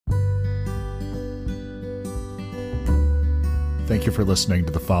Thank you for listening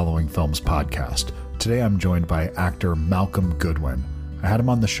to the Following Films podcast. Today I'm joined by actor Malcom Goodwin. I had him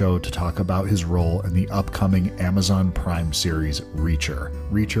on the show to talk about his role in the upcoming Amazon Prime series Reacher.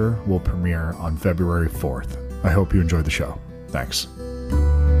 Reacher will premiere on February 4th. I hope you enjoy the show. Thanks.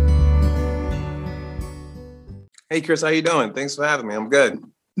 Hey, Chris, how you doing? Thanks for having me. I'm good.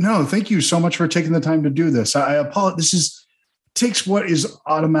 No, thank you so much for taking the time to do this. I apologize. Takes what is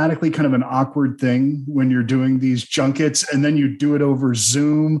automatically kind of an awkward thing when you're doing these junkets and then you do it over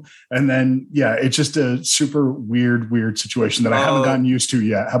Zoom. And then, it's just a super weird situation that I haven't gotten used to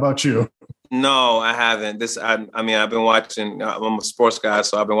yet. How about you? No, I haven't. I've been watching, I'm a sports guy,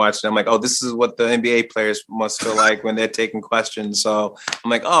 so I've been watching. I'm like, this is what the NBA players must feel like when they're taking questions. So I'm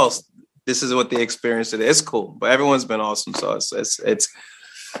like, this is what the experience is. It's cool, but everyone's been awesome. So it's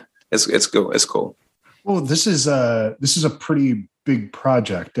cool. It's cool. Well, this is a pretty big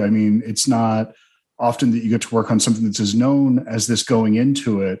project. I mean, it's not often that you get to work on something that's as known as this going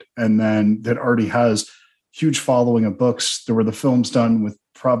into it, and then that already has huge following of books. There were the films done with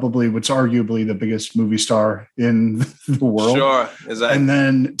probably what's arguably the biggest movie star in the world. Sure, exactly. And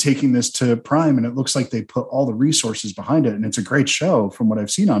then taking this to Prime, and it looks like they put all the resources behind it, and it's a great show from what I've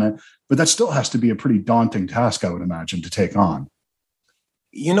seen on it. But that still has to be a pretty daunting task, I would imagine, to take on.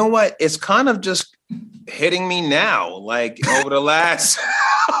 You know what? It's kind of just hitting me now, like over the last,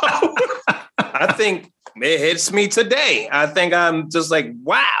 I think it hits me today. I think I'm just like,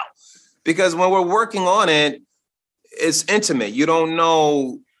 wow, because when we're working on it, it's intimate. You don't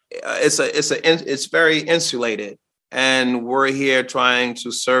know. It's very insulated, and we're here trying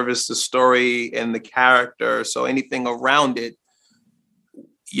to service the story and the character. So anything around it,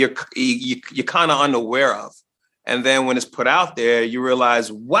 you're kind of unaware of. And then when it's put out there, you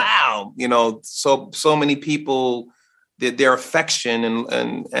realize, wow, so many people, their affection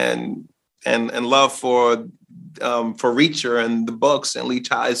and love for Reacher and the books and Lee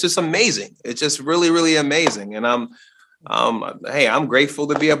Child, it's just amazing. It's just really, really amazing. And I'm grateful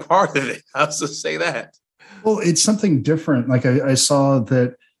to be a part of it. I'll just say that. Well, it's something different. Like I saw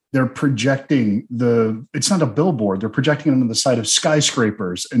that they're projecting it's not a billboard. They're projecting it on the side of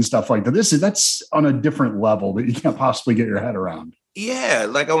skyscrapers and stuff like that. That's on a different level that you can't possibly get your head around.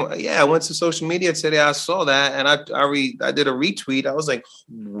 Yeah. I went to social media today. I saw that and I did a retweet. I was like,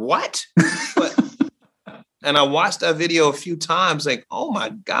 what? And I watched that video a few times, like, oh my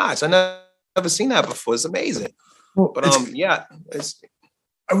gosh, I never seen that before. It's amazing. Well, but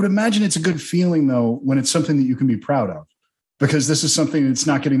I would imagine it's a good feeling though, when it's something that you can be proud of. Because this is something that's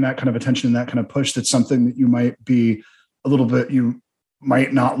not getting that kind of attention and that kind of push. That's something that you might be you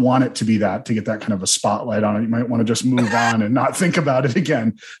might not want it to be that, to get that kind of a spotlight on it. You might want to just move on and not think about it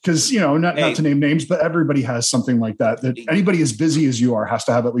again. Because, not to name names, but everybody has something like that anybody as busy as you are has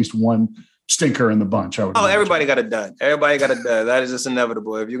to have at least one stinker in the bunch. Everybody got a dud. Everybody got a dud. That is just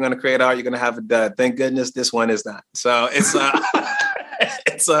inevitable. If you're going to create art, you're going to have a dud. Thank goodness this one is not. So it's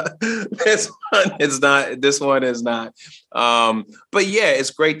this one is not. But yeah, it's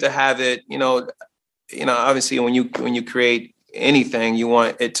great to have it. Obviously when you create anything, you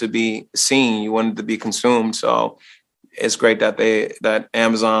want it to be seen, you want it to be consumed. So it's great that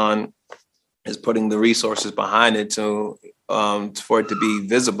Amazon is putting the resources behind it for it to be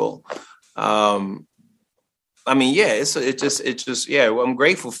visible. I'm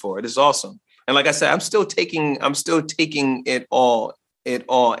grateful for it. It's awesome. And like I said, I'm still taking it all in,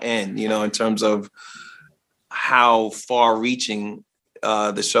 in terms of how far reaching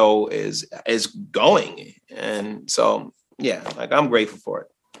the show is going. And so, I'm grateful for it.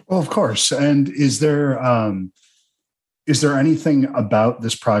 Well, of course. And is there anything about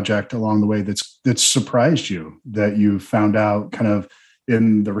this project along the way that's surprised you, that you found out kind of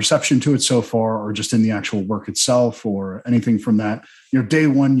in the reception to it so far, or just in the actual work itself, or anything from that? Day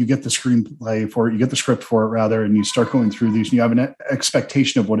one, you get the screenplay for it, you get the script for it rather, and you start going through these and you have an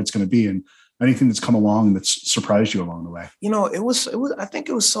expectation of what it's going to be, and anything that's come along that's surprised you along the way. I think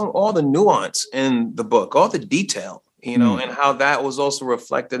it was all the nuance in the book, all the detail, and how that was also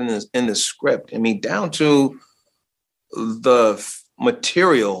reflected in the script. I mean, down to the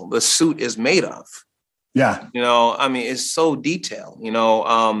material the suit is made of. Yeah. It's so detailed,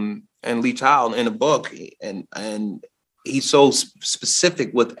 and Lee Child in the book, and he's so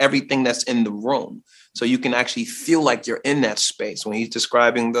specific with everything that's in the room. So you can actually feel like you're in that space when he's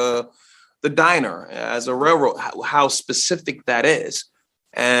describing the diner as a railroad, how specific that is.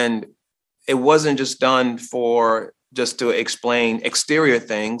 And it wasn't just done just to explain exterior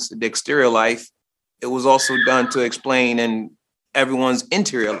things, the exterior life. It was also done to explain in everyone's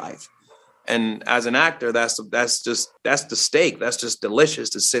interior life. And as an actor, that's the steak. That's just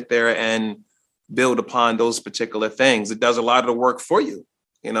delicious to sit there and build upon those particular things. It does a lot of the work for you.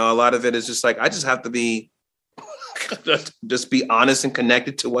 You know, a lot of it is just like, I just have to be just be honest and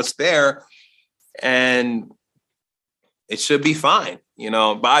connected to what's there, and it should be fine. You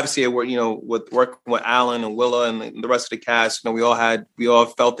know, but obviously, you know, with working with Alan and Willa and the rest of the cast, you know, we all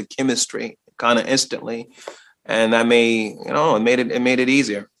felt the chemistry kind of instantly, and that made it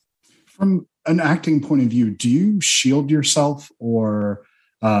easier. From an acting point of view, do you shield yourself or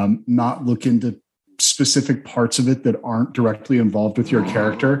not look into specific parts of it that aren't directly involved with your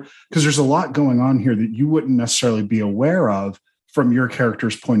character? Because there's a lot going on here that you wouldn't necessarily be aware of from your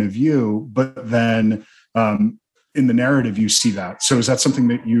character's point of view, but then in the narrative you see that. So is that something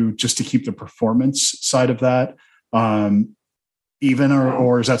that you, just to keep the performance side of that even,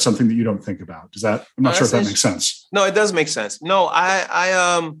 or is that something that you don't think about? I'm not sure if that makes sense. No, it does make sense. No,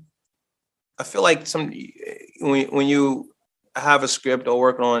 I feel like when you have a script or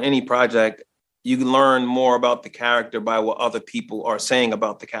working on any project, you can learn more about the character by what other people are saying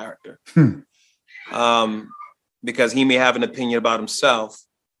about the character. Because he may have an opinion about himself,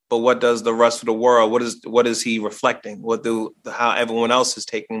 but what does the rest of the world, what is he reflecting? How everyone else is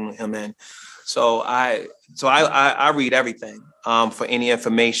taking him in? So I read everything for any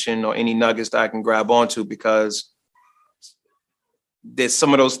information or any nuggets that I can grab onto, because that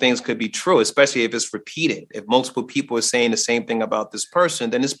some of those things could be true, especially if it's repeated. If multiple people are saying the same thing about this person,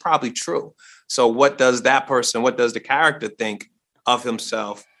 then it's probably true. So what does the character think of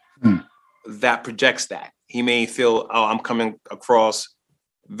himself that projects that? He may feel, oh, I'm coming across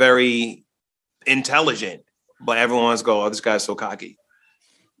very intelligent, but everyone's go, oh, this guy's so cocky.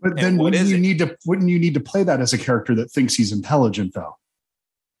 But then wouldn't you need to play that as a character that thinks he's intelligent, though?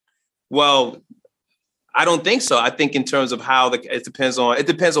 Well, I don't think so. I think in terms of how it depends on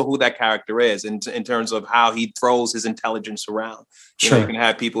who that character is, in terms of how he throws his intelligence around. You know, you can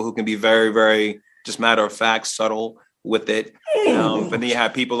have people who can be very, very just matter of fact, subtle with it. But then you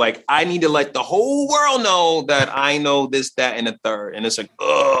have people like, I need to let the whole world know that I know this, that, and the third. And it's like,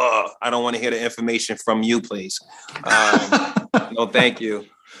 I don't want to hear the information from you, please. No, thank you.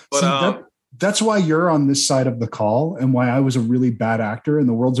 But that's why you're on this side of the call, and why I was a really bad actor, and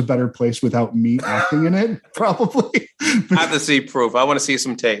the world's a better place without me acting in it, probably. I have to see proof. I want to see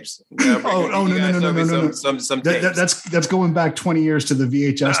some tapes. No. Some tapes. That's going back 20 years to the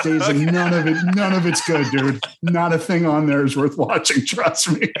VHS days, and none of it's good, dude. Not a thing on there is worth watching,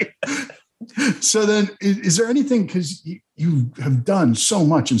 trust me. So then, is there anything, because you have done so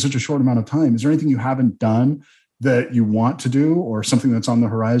much in such a short amount of time, is there anything you haven't done that you want to do, or something that's on the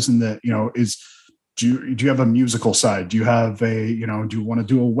horizon that, you know, do you have a musical side? Do you have do you want to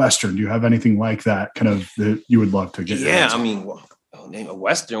do a Western? Do you have anything like that kind of that you would love to get? Yeah. I mean, a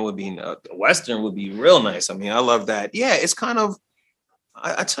Western would be real nice. I mean, I love that. Yeah. It's kind of,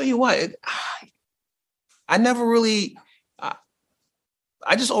 I tell you what, I never really,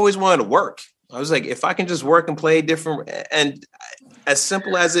 I just always wanted to work. I was like, if I can just work and play different, and as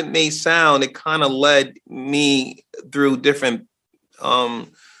simple as it may sound, it kind of led me through different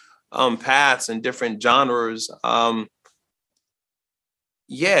paths and different genres.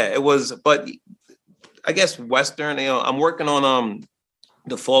 It was, but I guess Western, you know, I'm working on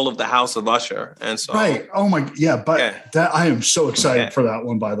the Fall of the House of Usher. And so, right. Oh my, yeah. But that, I am so excited for that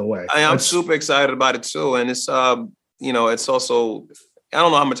one, by the way. I'm super excited about it too. And it's, it's also, I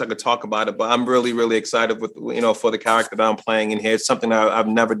don't know how much I could talk about it, but I'm really, really excited for the character that I'm playing in here. It's something that I've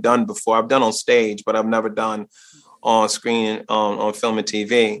never done before. I've done on stage, but I've never done on screen, on film and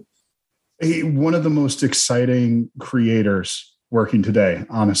TV. One of the most exciting creators working today,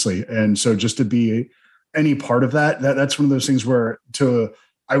 honestly. And so just to be any part of that's one of those things where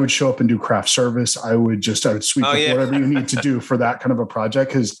I would show up and do craft service. I would sweep up whatever you need to do for that kind of a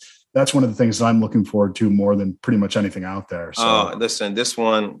project, because that's one of the things that I'm looking forward to more than pretty much anything out there. So listen, this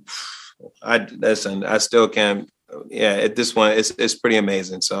one, I still can. Yeah, this one is pretty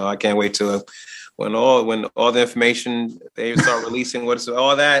amazing. So I can't wait to when all the information they start releasing,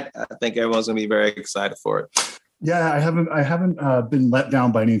 all that. I think everyone's gonna be very excited for it. Yeah, I haven't been let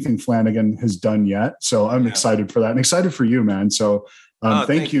down by anything Flanagan has done yet. So I'm excited for that, and excited for you, man. So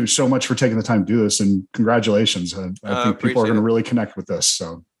thank you so much for taking the time to do this, and congratulations. I think people are going to really connect with this.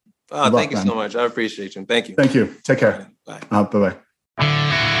 So. Thank you so much. I appreciate you. Thank you. Thank you. Take care. Bye. Bye-bye.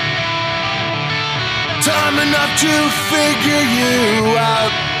 Time enough to figure you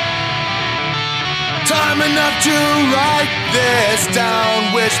out. Time enough to write this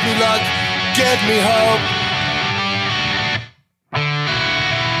down. Wish me luck, give me hope.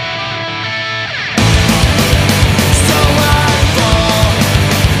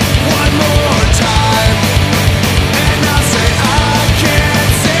 One more time, and I'll say I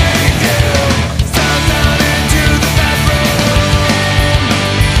can't save you.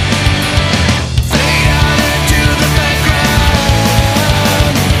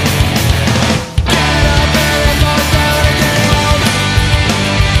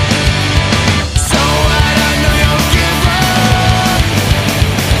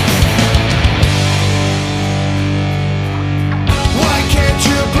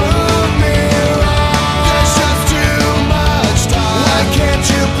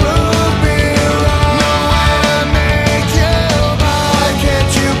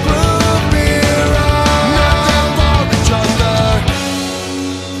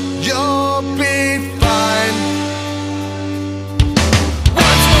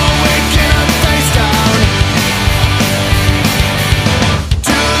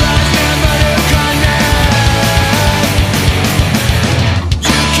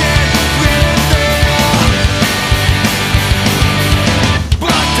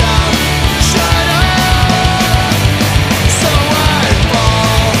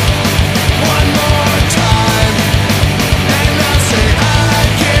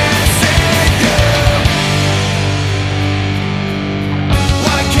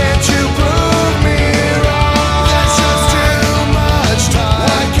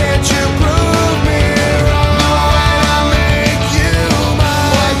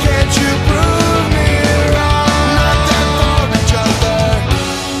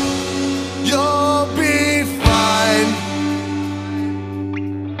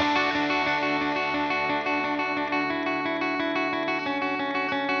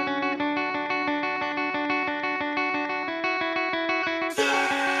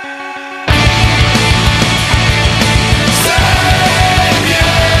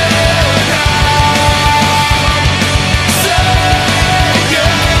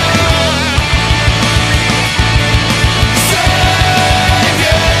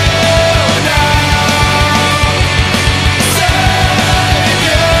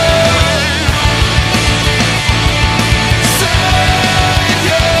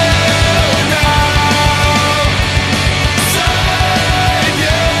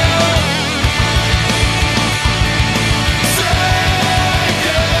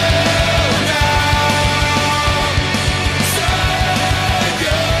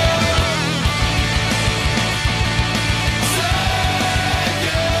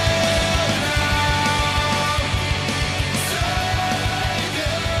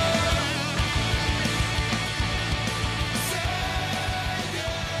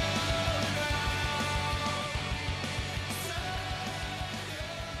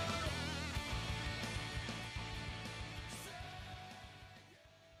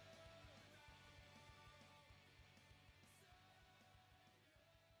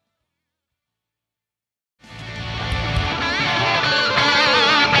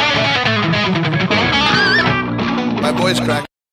 My voice cracked.